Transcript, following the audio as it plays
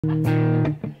Brother,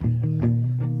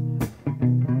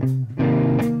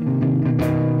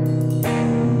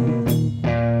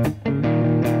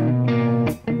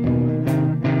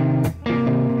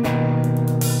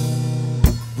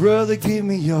 give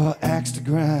me your axe to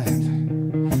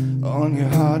grind on your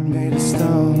heart made of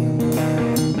stone.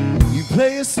 You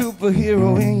play a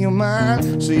superhero in your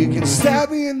mind so you can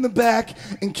stab me in the back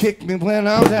and kick me when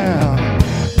I'm down.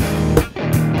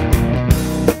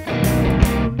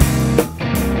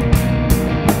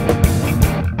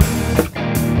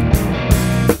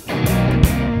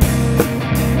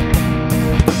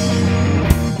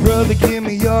 Brother, give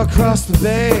me your cross to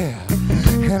bear,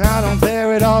 and I don't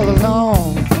bear it all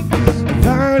alone. I've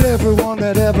heard everyone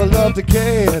that ever loved a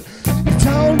kid. You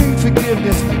don't need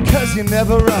forgiveness, cause you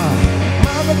never wrong.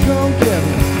 Mama, come get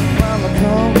me. Mama,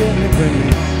 come get me, bring me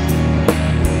home.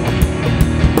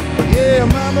 Yeah,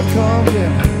 mama, come get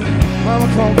me. Mama,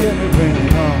 come get me, bring me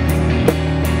home.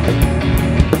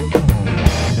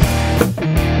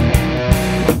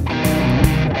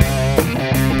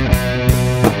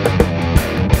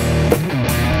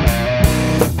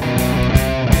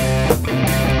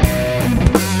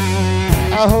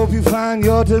 I hope you find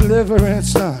your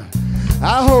deliverance, son.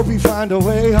 I hope you find a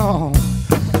way home.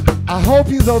 I hope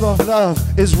you know the love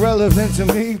is relevant to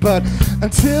me, but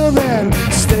until then,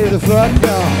 stay the fuck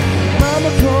gone.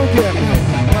 Mama, come get me.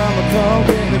 Mama, come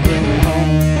get me, bring me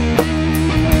home.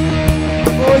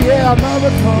 Oh yeah,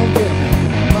 mama, come get me.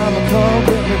 Mama, come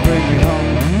get me, bring me home.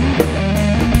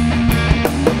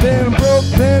 Been broke,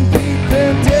 been beat,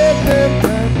 been dead,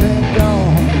 been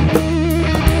gone.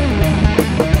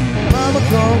 Mama,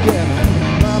 come get me.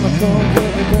 Mama, come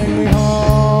get me, bring me home.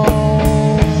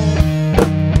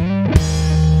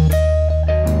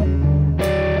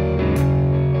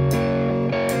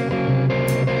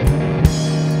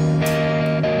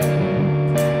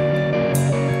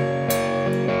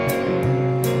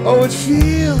 Oh, it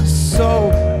feels so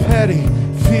petty,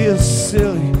 feels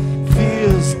silly,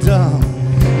 feels dumb.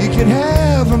 You can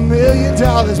have $1 million,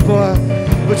 boy,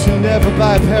 but you'll never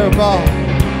buy a pair of balls.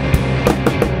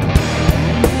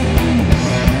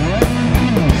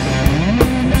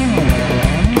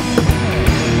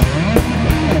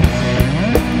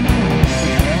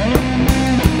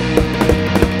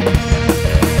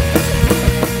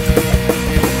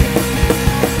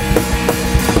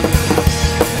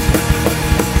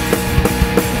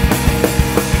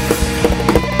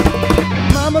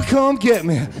 Mama, come get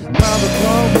me. Mama,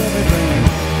 come get me, bring me.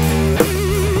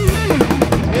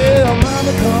 Yeah,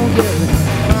 mama, come get me.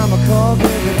 Mama, come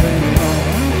get me, bring me home.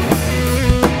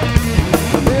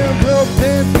 Been broke,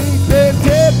 been beat, been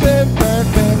dead, been burnt,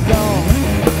 been gone.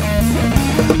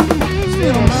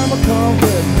 Still, mama, come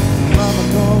get me. Mama,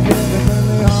 come get me, bring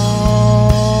me home.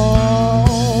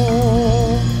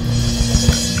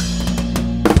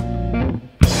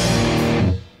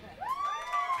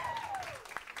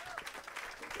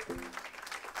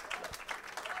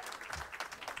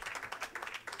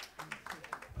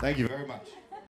 Thank you very much.